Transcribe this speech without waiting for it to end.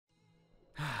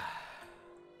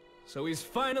So he's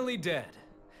finally dead.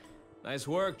 Nice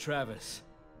work, Travis.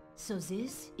 So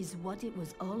this is what it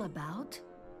was all about?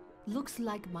 Looks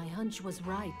like my hunch was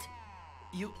right.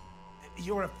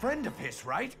 You're a friend of his,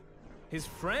 right? His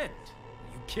friend?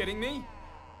 Are you kidding me?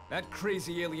 That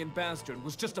crazy alien bastard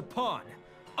was just a pawn.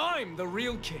 I'm the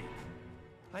real king.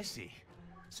 I see.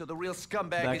 So the real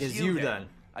scumbag is you then.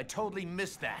 I totally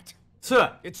missed that.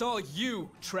 It's all you,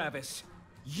 Travis.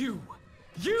 You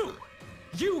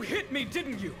hit me,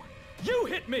 didn't you? You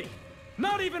hit me!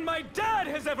 Not even my dad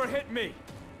has ever hit me!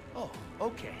 Oh,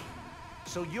 okay.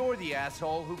 So you're the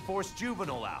asshole who forced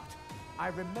Juvenile out. I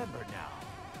remember now.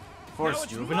 Forced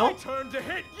Juvenile? Now it's my turn to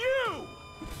hit you!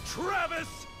 Travis!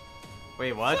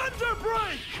 Wait, what? Thunder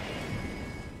break!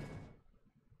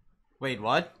 Wait,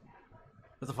 what?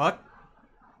 What the fuck?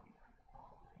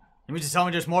 You mean to tell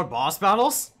me there's more boss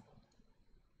battles?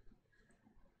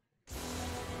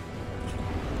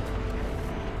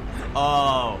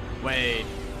 Oh, wait.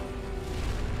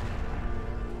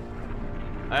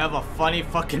 I have a funny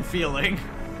fucking feeling.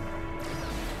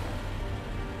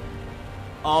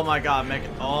 Oh my god,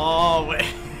 Megan. Oh, wait.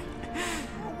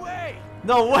 No way!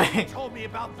 No way! You told me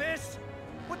about this?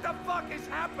 What the fuck is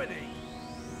happening?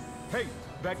 Hey,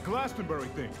 that Glastonbury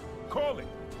thing. Call it.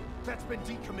 That's been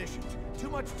decommissioned. Too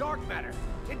much dark matter.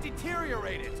 It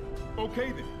deteriorated.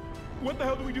 Okay then. What the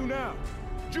hell do we do now?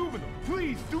 Juvenile,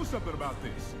 please do something about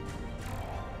this.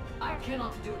 I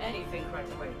cannot do anything right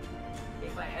away.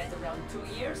 If I had around 2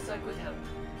 years, I could help.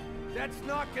 That's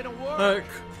not gonna work.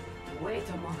 Wait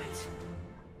a moment.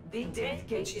 The death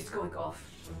cage is going off.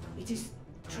 It is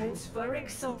transferring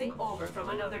something over from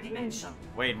another dimension.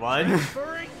 Wait, what?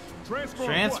 Transferring?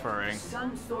 Transferring?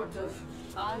 Some sort of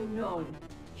unknown,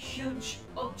 huge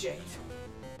object.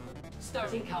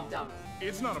 Starting countdown.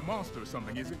 It's not a monster or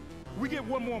something, is it? We get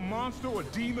one more monster or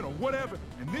demon or whatever,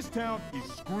 and this town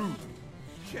is screwed.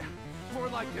 Yeah, more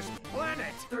like this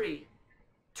planet. 3,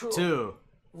 2,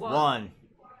 1.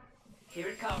 Here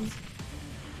it comes.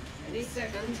 Any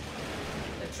second,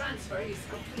 the transfer is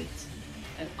complete.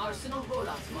 An Arsenal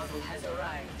rollout model has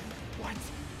arrived. What?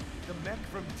 The mech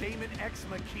from Damon X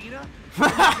Machina?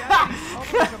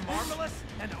 Japanese Marvelous?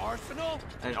 An Arsenal?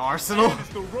 An Arsenal? And it's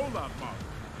the rollout model.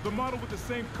 The model with the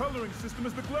same coloring system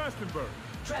as the Glastonbury.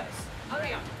 Travis,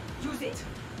 hurry up. Use it.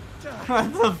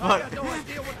 What the fuck? I got no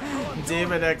idea what the hell I'm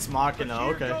David doing. X Machina, But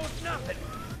here okay. goes nothing.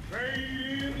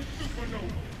 Radiant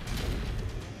supernova.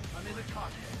 I'm in the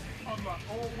cockpit. Unlock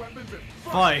all weapons and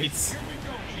Fight! Here we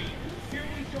go, Chief. Here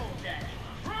we go, Daddy.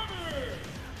 Travis!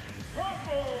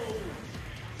 Bravo!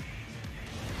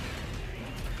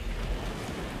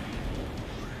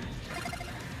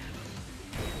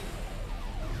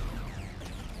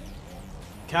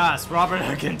 Cast Robert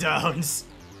Hookin Downs.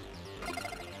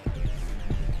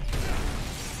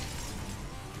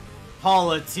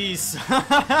 Politis.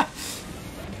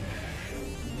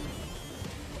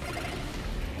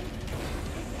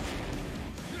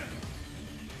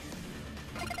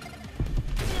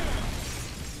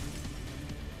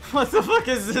 What the fuck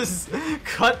is this?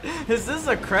 Cut? Is this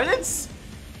a credits?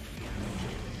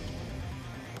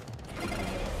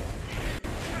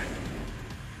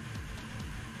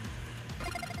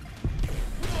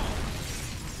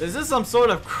 Is this some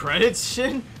sort of credits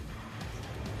shit?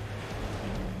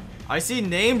 I see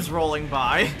names rolling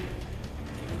by.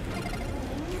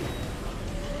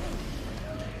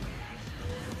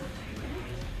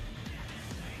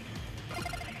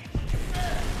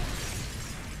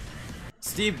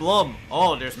 Steve Blum.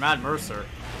 Oh, there's Matt Mercer.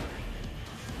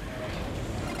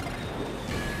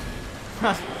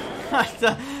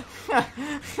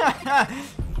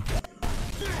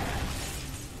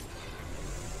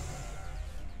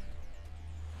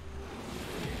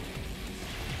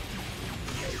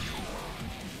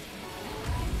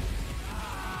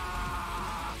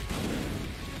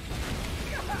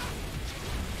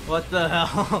 What the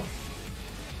hell?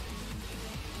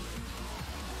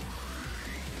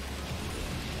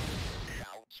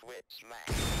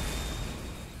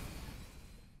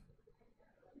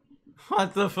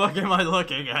 What the fuck am I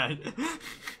looking at?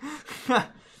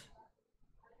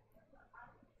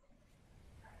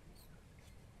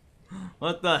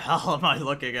 What the hell am I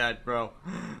looking at, bro?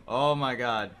 Oh my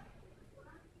god.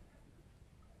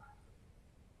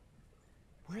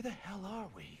 Where the hell are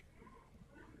we?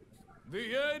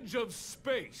 The edge of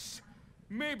space.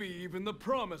 Maybe even the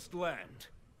promised land.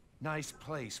 Nice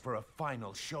place for a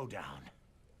final showdown.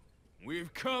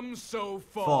 We've come so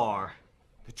far. Far.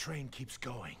 The train keeps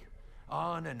going.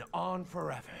 On and on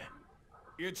forever.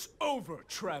 It's over,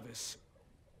 Travis.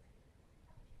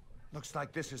 Looks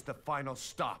like this is the final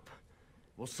stop.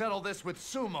 We'll settle this with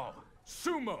Sumo.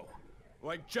 Sumo!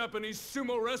 Like Japanese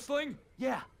sumo wrestling?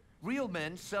 Yeah, real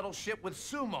men settle shit with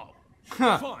sumo.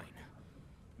 Fine.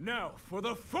 Now for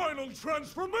the final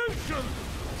transformation!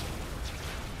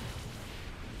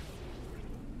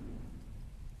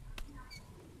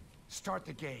 Start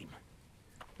the game.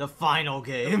 The final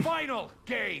game. Final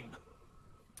game!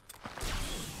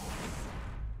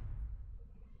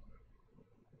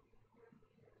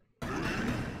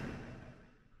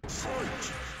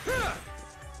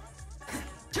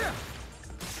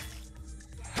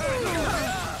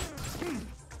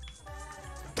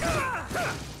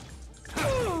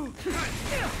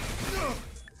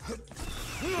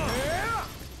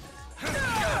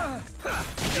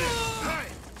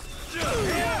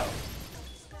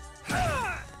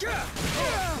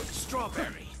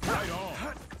 Strawberry. Right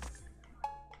on.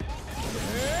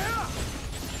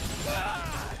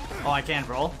 Oh, I can't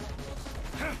roll.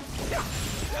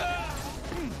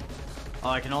 Oh,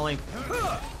 I can only.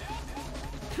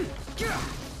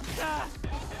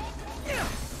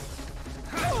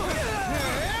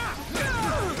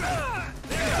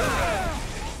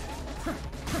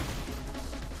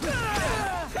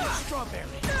 Strawberry.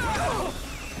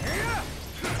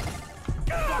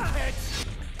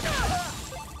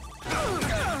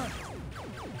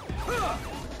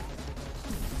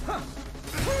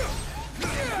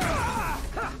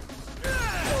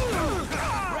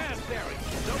 Raspberry.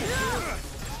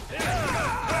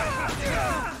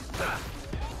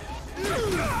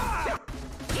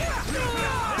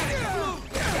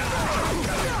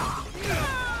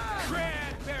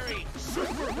 Cranberry.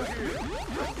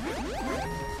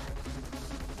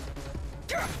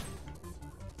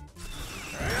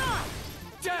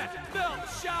 Death belt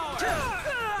shower.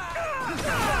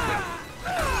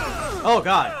 Oh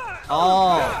God.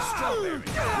 Oh. Strawberry.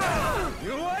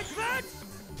 You like that?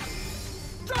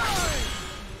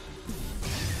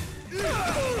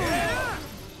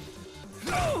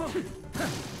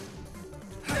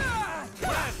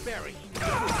 Raspberry.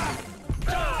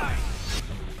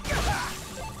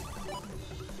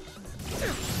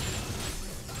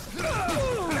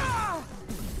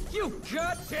 You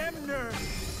goddamn nerd!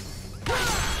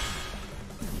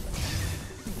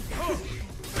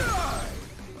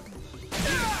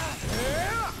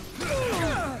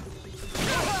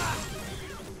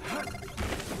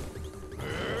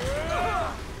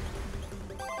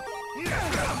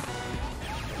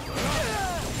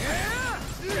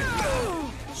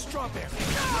 Strawberry.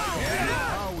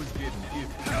 I was getting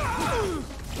iffy.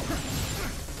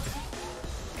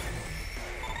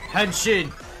 Henshin.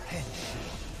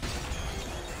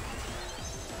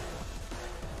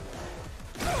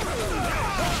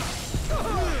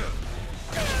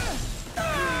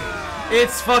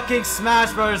 It's fucking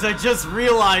Smash Brothers. I just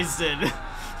realized it.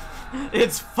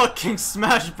 It's fucking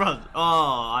Smash Brothers.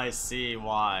 Oh, I see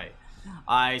why.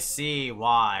 I see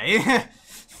why.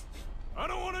 I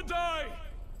don't want to die!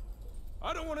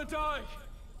 I don't want to die!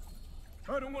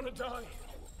 I don't want to die!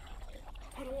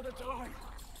 I don't want to die!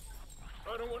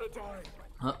 I don't want to die!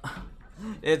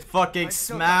 It's fucking I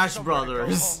still got Smash somewhere to go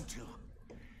Brothers. home to.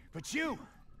 But you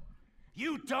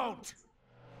don't.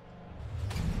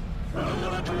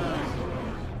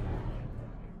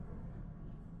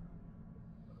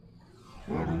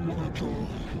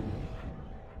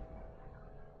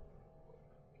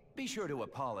 Be sure to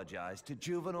apologize to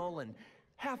Juvenile and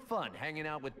have fun hanging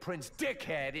out with Prince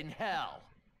Dickhead in hell.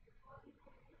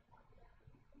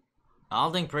 I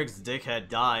don't think Prince Dickhead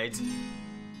died.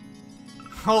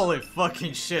 Holy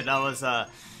fucking shit, that was a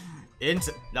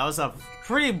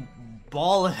pretty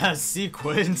ball-ass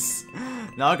sequence.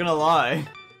 Not gonna lie.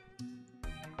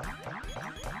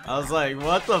 I was like,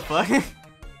 what the fuck?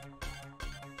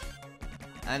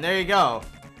 And there you go.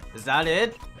 Is that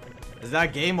it? Is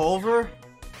that game over?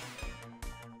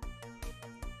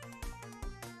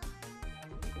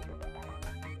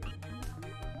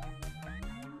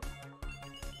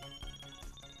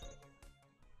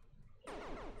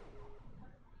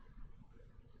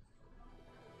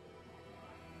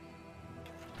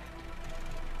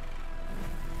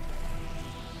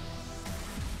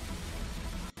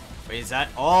 Wait, is that?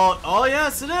 Oh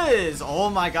yes, it is. Oh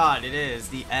my God, it is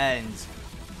the end.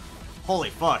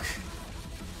 Holy fuck.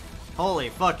 Holy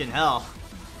fucking hell.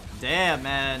 Damn,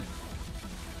 man.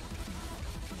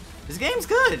 This game's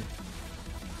good.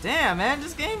 Damn, man,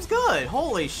 this game's good.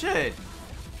 Holy shit.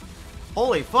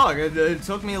 Holy fuck. It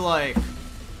took me like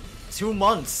 2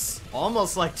 months,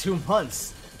 almost like 2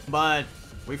 months, but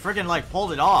we freaking like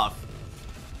pulled it off.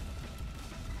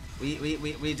 We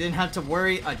didn't have to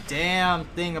worry a damn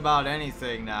thing about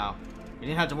anything now. We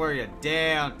didn't have to worry a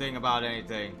damn thing about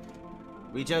anything.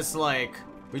 We just like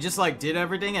did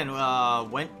everything and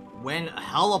went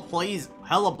hella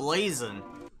blazing.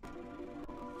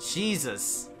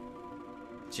 Jesus.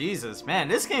 Jesus, man,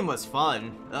 this game was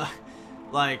fun.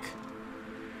 Like,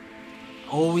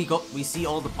 oh, we see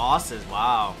all the bosses.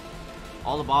 Wow,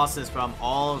 all the bosses from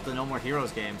all of the No More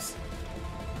Heroes games,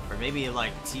 or maybe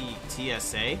like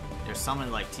TSA. There's some in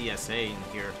like TSA in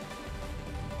here.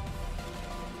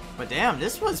 But damn,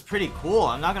 this was pretty cool.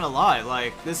 I'm not gonna lie.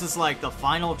 Like, this is like the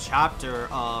final chapter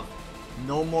of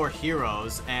No More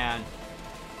Heroes, and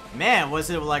man, was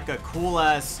it like a cool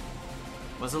ass.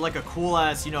 Was it like a cool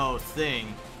ass, you know,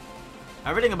 thing?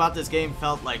 Everything about this game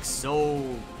felt like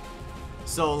so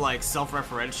like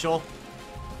self-referential,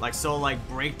 like so like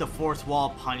break the fourth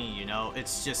wall punny, you know?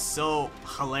 It's just so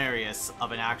hilarious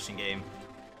of an action game.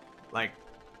 Like,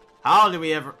 how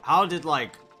did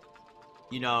like,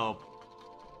 you know,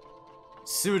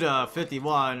 Suda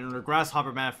 51 or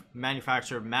Grasshopper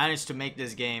Manufacture manage to make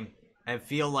this game and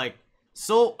feel like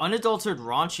so unadulterated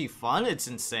raunchy fun? It's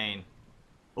insane.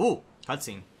 Ooh,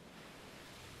 cutscene.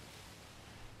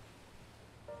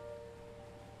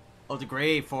 Oh, the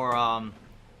grave for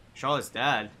Charlotte's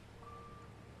dad.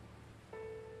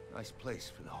 Nice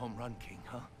place for the home run king,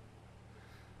 huh?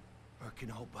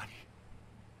 Working, old buddy.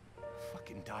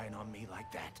 Fucking dying on me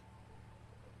like that.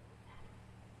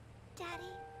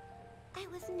 Daddy, I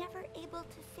was never able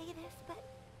to say this, but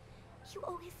you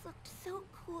always looked so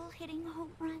cool hitting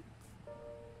home runs.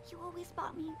 You always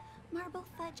bought me marble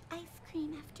fudge ice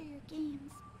cream after your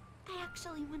games. I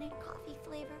actually wanted coffee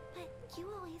flavor, but you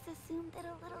always assumed that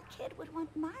a little kid would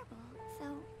want marble, so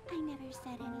I never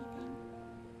said anything.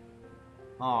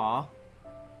 Aww.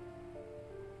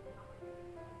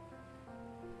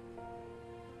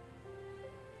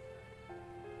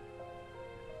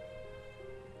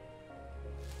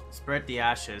 Spread the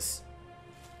ashes.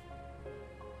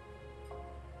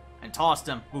 And toss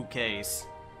them bouquets.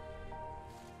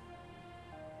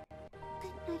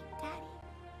 Good night, Daddy.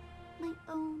 My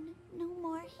own No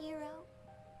More hero.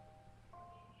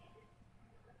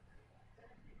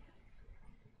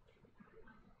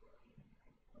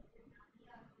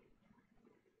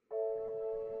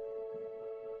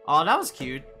 Oh, that was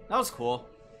cute. That was cool.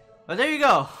 But there you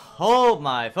go. Oh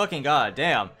my fucking god,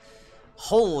 damn.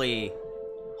 Holy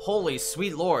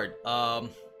sweet lord. Oh,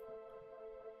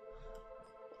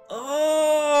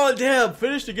 damn.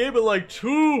 Finished the game in like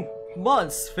 2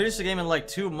 months. Finished the game in like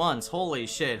 2 months. Holy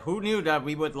shit. Who knew that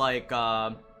we would like,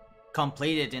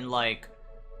 complete it in like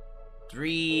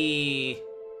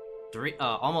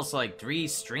almost like 3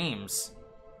 streams.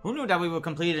 Who knew that we would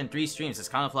complete it in 3 streams? It's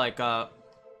kind of like,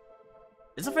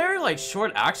 it's a very like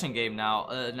short action game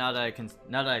now. Now that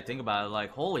I think about it,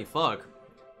 like holy fuck,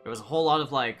 there was a whole lot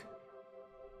of like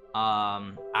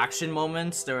action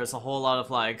moments. There was a whole lot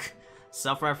of like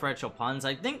self-referential puns.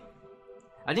 I think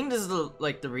this is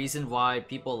the reason why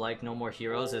people like No More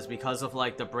Heroes is because of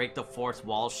like the break the fourth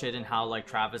wall shit and how like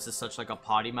Travis is such like a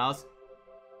potty mouth.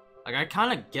 Like I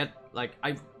kind of get like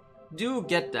I do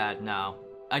get that now.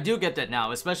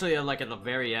 Especially like at the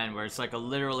very end where it's like a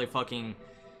literally fucking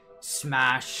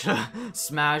smash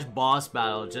boss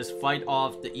battle. Just fight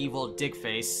off the evil dick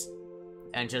face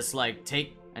and just like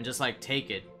take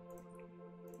it,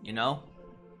 you know?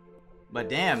 But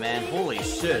damn, man, holy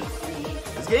shit,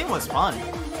 this game was fun.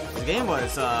 This game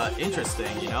was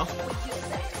interesting, you know?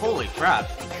 Holy crap.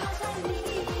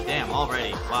 Damn,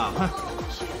 already, wow.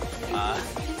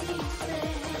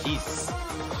 Jesus.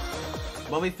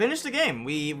 Well, we finished the game.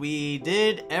 We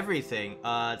did everything.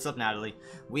 What's up, Natalie?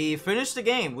 We finished the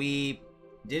game. We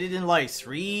did it in like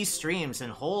 3 streams,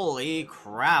 and holy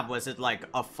crap, was it like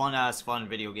a fun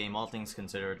video game, all things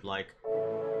considered. Like,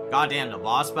 goddamn, the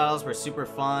boss battles were super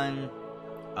fun.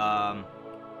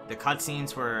 The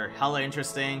cutscenes were hella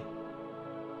interesting.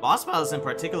 Boss battles in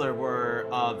particular were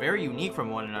very unique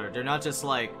from one another. They're not just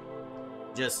like,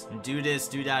 just do this,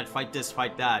 do that, fight this,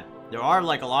 fight that. There are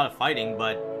like a lot of fighting,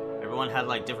 but everyone had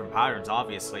like different patterns,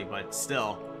 obviously, but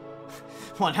still.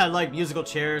 One had like musical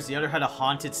chairs, the other had a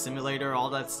haunted simulator, all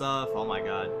that stuff. Oh my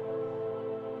god.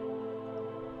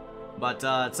 But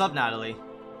what's up, Natalie?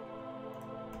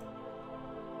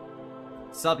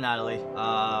 What's up, Natalie?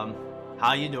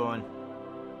 How you doing?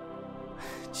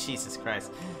 Jesus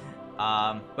Christ.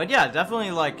 But yeah,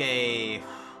 definitely like a...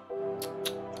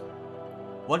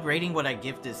 What rating would I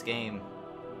give this game?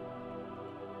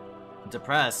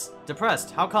 Depressed.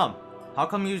 Depressed. How come? How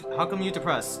come you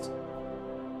depressed?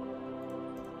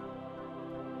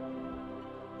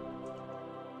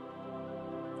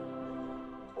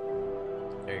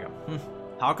 There you go.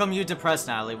 How come you depressed,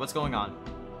 Natalie? What's going on?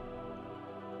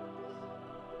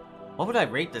 What would I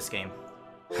rate this game?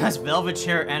 That's Velvet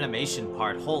Chair animation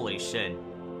part. Holy shit.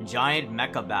 Giant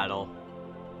mecha battle.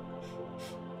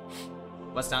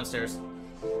 What's downstairs?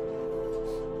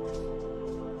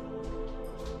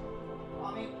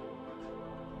 Mommy?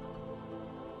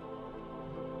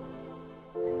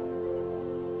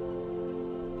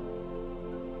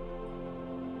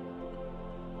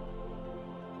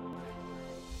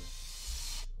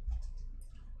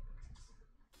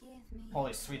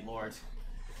 Holy sweet lord.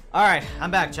 Alright,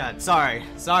 I'm back, chat. Sorry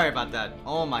about that.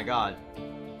 Oh my god.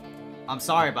 I'm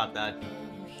sorry about that.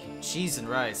 Cheese and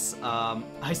rice.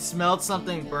 I smelled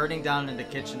something burning down in the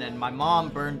kitchen and my mom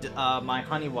burned my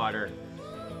honey water.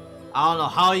 I don't know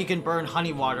how you can burn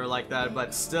honey water like that,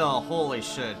 but still, holy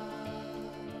shit.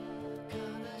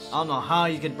 I don't know how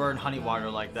you can burn honey water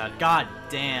like that. God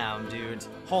damn, dude.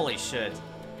 Holy shit.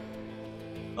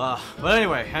 But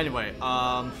anyway,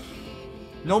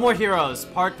 No More Heroes,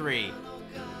 Part 3.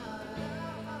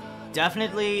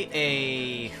 Definitely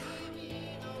a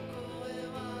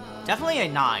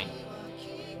 9.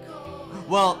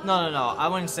 Well, no, I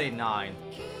wouldn't say 9.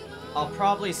 I'll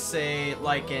probably say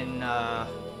like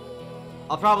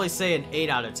I'll probably say an 8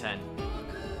 out of 10.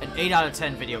 An 8 out of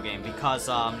 10 video game because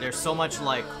there's so much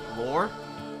like lore.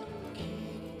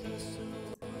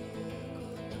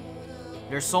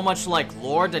 There's so much like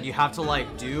lore that you have to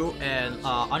like do and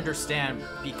understand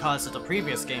because of the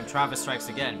previous game, Travis Strikes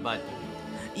Again, but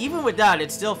even with that,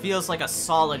 it still feels like a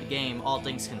solid game, all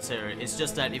things considered. It's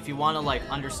just that if you want to like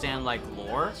understand like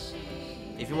lore,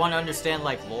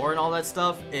 and all that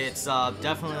stuff, it's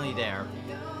definitely there.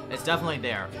 It's definitely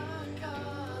there.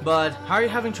 But how are you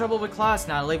having trouble with class,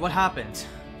 Natalie? What happened?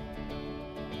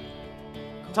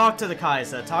 Talk to the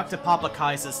Khaiza. Talk to Papa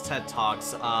Khaiza's TED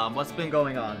Talks. What's been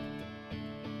going on?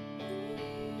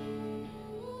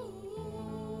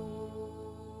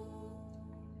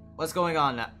 What's going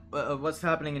on? What's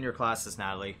happening in your classes,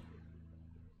 Natalie?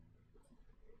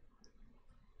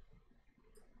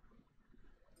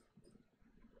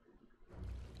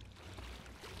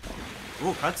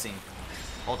 Ooh, cutscene.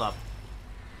 Hold up.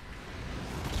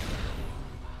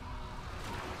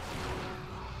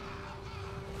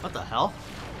 What the hell?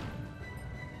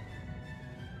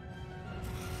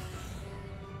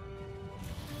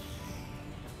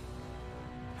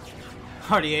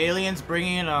 Are the aliens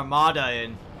bringing an armada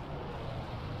in?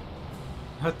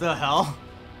 What the hell?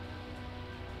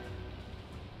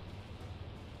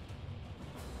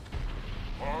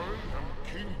 I am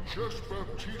King Jess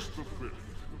Baptiste V.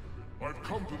 I've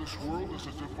come to this world as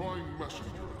a divine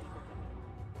messenger.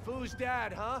 Foo's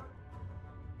dad, huh?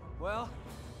 Well,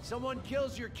 someone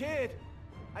kills your kid,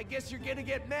 I guess you're gonna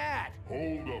get mad.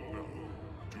 Hold up now.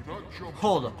 Do not jump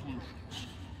Hold to up. conclusions.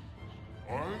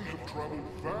 I have traveled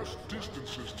vast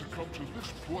distances to come to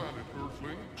this planet,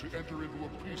 Earthling, to enter into a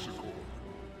peace accord.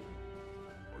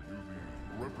 Are you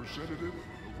the representative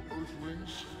of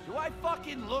Earthlings? Do I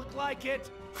fucking look like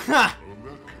it? Ha! Well, in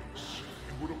that case,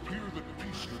 it would appear that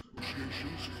peace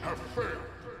negotiations have failed.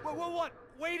 What?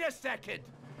 Wait a second.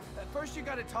 First you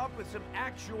gotta talk with some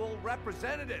actual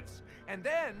representatives, and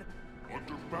then...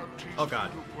 Under Baptiste's Oh,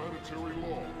 God. interplanetary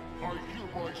law, I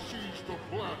hereby seize the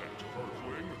planet,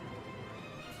 Earthling.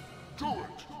 Do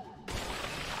it!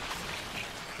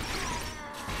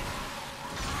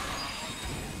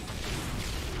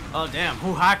 Oh damn,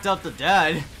 who hacked up the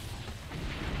dead?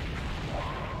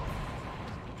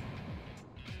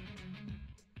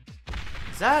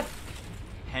 Is that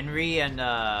Henry and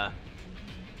God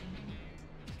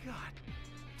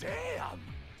damn!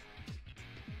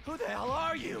 Who the hell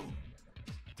are you?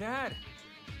 Dad,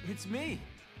 it's me.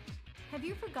 Have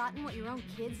you forgotten what your own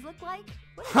kids look like?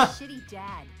 What a shitty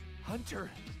dad. Hunter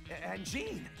and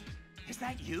Jean. Is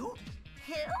that you?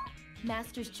 Who?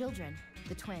 Master's children,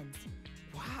 the twins.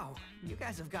 Wow, you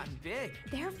guys have gotten big.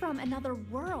 They're from another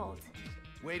world.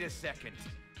 Wait a second.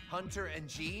 Hunter and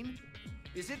Jean?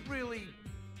 Is it really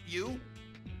you?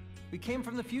 We came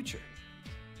from the future.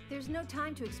 There's no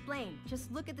time to explain.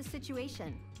 Just look at the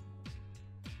situation.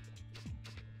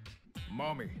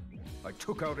 Mommy, I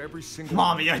took out every single...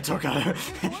 Mommy, I took out her.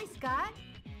 Good boy, Scott.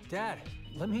 Dad,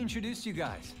 let me introduce you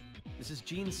guys. This is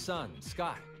Jean's son,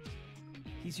 Scott.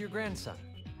 He's your grandson.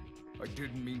 I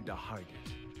didn't mean to hide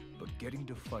it, but getting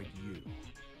to fight you,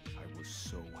 I was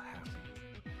so happy.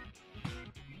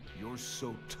 You're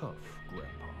so tough,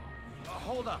 Grandpa.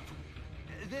 Hold up.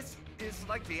 This is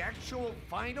like the actual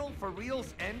final for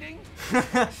real's ending?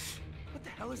 What the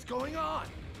hell is going on?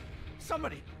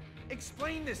 Somebody,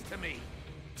 explain this to me.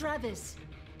 Travis,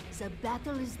 the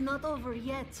battle is not over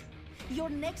yet. Your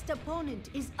next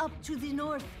opponent is up to the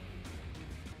north.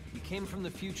 We came from the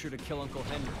future to kill Uncle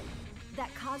Henry. That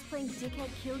cosplaying dickhead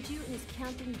killed you and is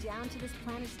counting down to this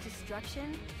planet's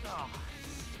destruction? Oh,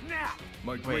 snap!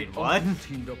 My Wait, great what? uncle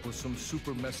teamed up with some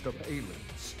super messed up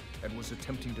aliens and was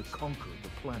attempting to conquer the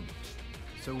planet.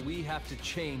 So we have to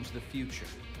change the future.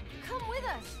 Come with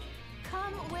us.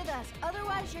 Come with us.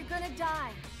 Otherwise, you're gonna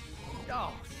die.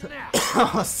 Oh, snap!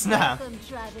 Oh, snap. Welcome,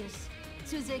 Travis,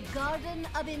 to the Garden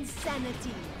of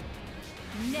Insanity.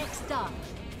 Next up,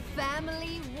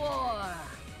 Family War.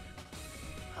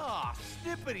 Oh,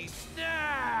 snippity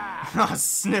snap! Oh,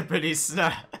 snippety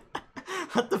snap.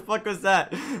 What the fuck was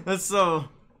that? That's so...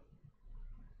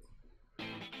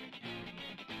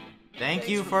 Thank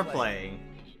you for playing.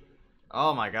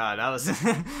 Oh my god, that was...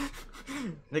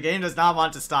 The game does not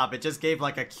want to stop. It just gave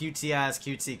like a cutesy-ass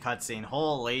cutesy cutscene.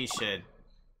 Holy shit.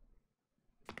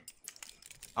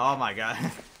 Oh my god.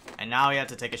 And now we have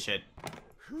to take a shit.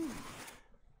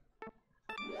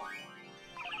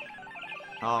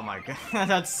 Oh my god,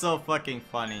 that's so fucking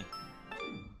funny.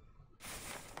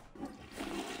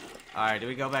 Alright, do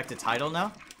we go back to title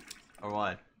now? Or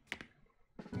what?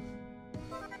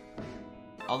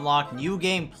 Unlock New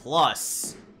Game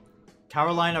Plus.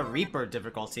 Carolina Reaper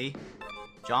difficulty.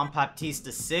 John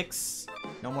Baptista 6.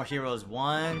 No More Heroes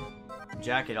 1.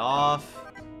 Jack it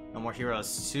off. No More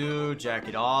Heroes 2. Jack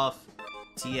it off.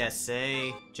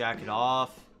 TSA. Jack it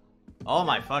off. Oh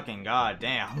my fucking god,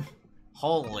 damn.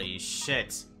 Holy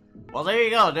shit. Well, there you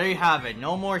go. There you have it.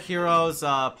 No More Heroes,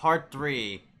 Part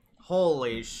 3.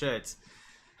 Holy shit.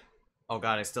 Oh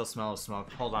god, I still smell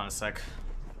smoke. Hold on a sec.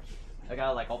 I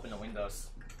gotta, like, open the windows.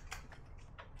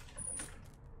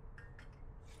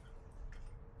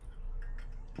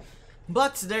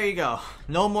 But, there you go.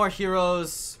 No More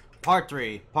Heroes, Part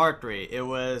 3. Part 3. It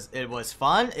was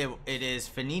fun. It is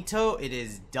finito. It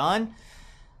is done.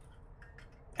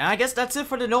 And I guess that's it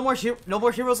for the No More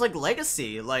Heroes, like,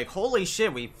 Legacy. Like, holy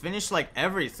shit, we finished, like,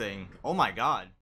 everything. Oh my god.